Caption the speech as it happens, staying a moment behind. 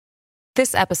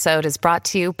This episode is brought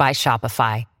to you by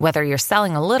Shopify. Whether you're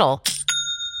selling a little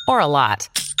or a lot,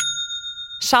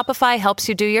 Shopify helps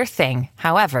you do your thing,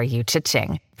 however you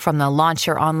cha-ching. From the launch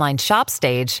your online shop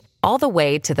stage, all the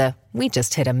way to the we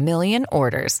just hit 1 million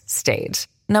orders stage.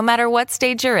 No matter what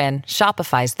stage you're in,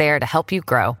 Shopify's there to help you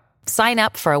grow. Sign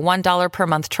up for a $1 per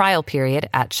month trial period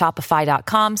at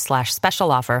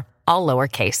shopify.com/special offer, all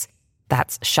lowercase.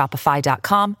 That's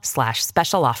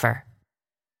shopify.com/special offer.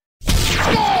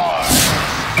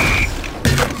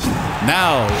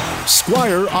 Now,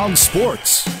 Squire on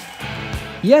Sports.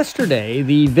 Yesterday,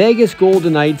 the Vegas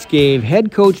Golden Knights gave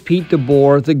head coach Pete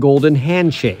DeBoer the golden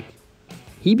handshake.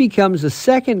 He becomes the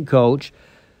second coach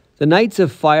the Knights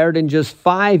have fired in just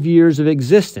 5 years of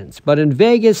existence. But in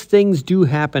Vegas, things do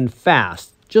happen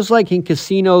fast. Just like in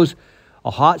casinos, a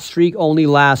hot streak only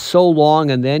lasts so long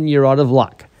and then you're out of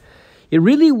luck. It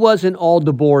really wasn't all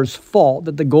DeBoer's fault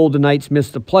that the Golden Knights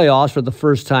missed the playoffs for the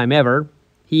first time ever.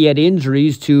 He had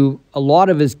injuries to a lot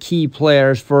of his key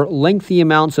players for lengthy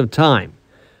amounts of time.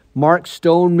 Mark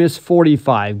Stone missed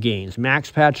 45 games. Max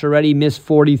Pacioretty missed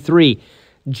 43.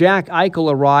 Jack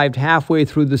Eichel arrived halfway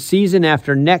through the season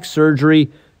after neck surgery.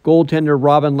 Goaltender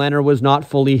Robin Lehner was not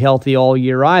fully healthy all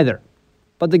year either.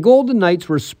 But the Golden Knights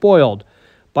were spoiled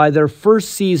by their first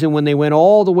season when they went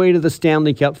all the way to the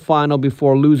Stanley Cup final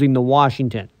before losing to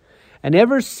Washington. And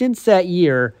ever since that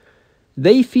year,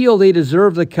 they feel they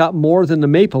deserve the cup more than the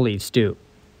Maple Leafs do.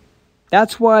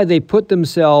 That's why they put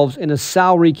themselves in a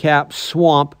salary cap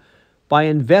swamp by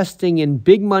investing in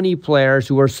big money players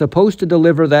who are supposed to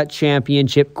deliver that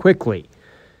championship quickly.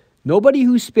 Nobody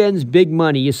who spends big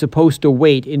money is supposed to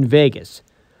wait in Vegas.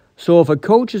 So if a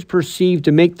coach is perceived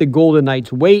to make the Golden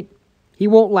Knights wait, he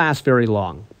won't last very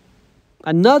long.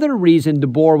 Another reason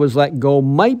DeBoer was let go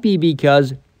might be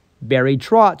because Barry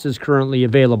Trotz is currently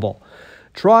available.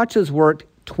 Trotz has worked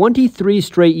 23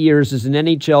 straight years as an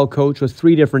NHL coach with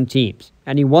 3 different teams,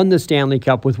 and he won the Stanley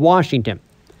Cup with Washington.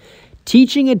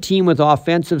 Teaching a team with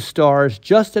offensive stars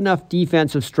just enough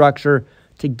defensive structure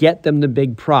to get them the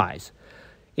big prize.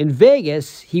 In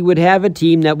Vegas, he would have a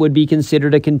team that would be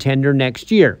considered a contender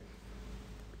next year.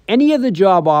 Any of the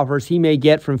job offers he may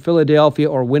get from Philadelphia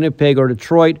or Winnipeg or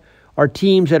Detroit are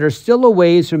teams that are still a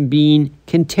ways from being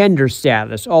contender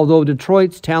status, although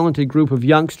Detroit's talented group of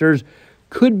youngsters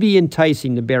could be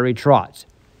enticing to Barry Trotz.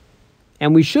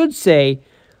 And we should say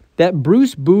that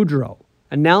Bruce Boudreau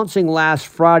announcing last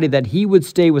Friday that he would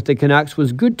stay with the Canucks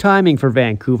was good timing for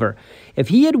Vancouver. If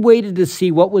he had waited to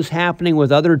see what was happening with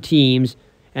other teams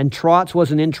and Trotz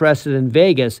wasn't interested in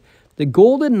Vegas, the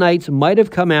Golden Knights might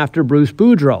have come after Bruce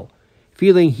Boudreau,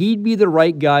 feeling he'd be the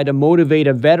right guy to motivate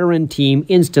a veteran team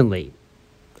instantly.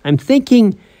 I'm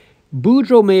thinking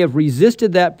Boudreau may have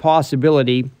resisted that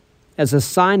possibility as a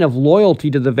sign of loyalty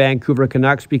to the Vancouver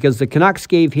Canucks because the Canucks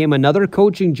gave him another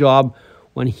coaching job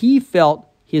when he felt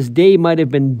his day might have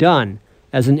been done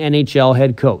as an NHL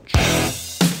head coach.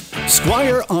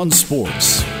 Squire on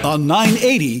Sports on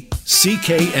 980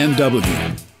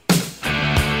 CKNW.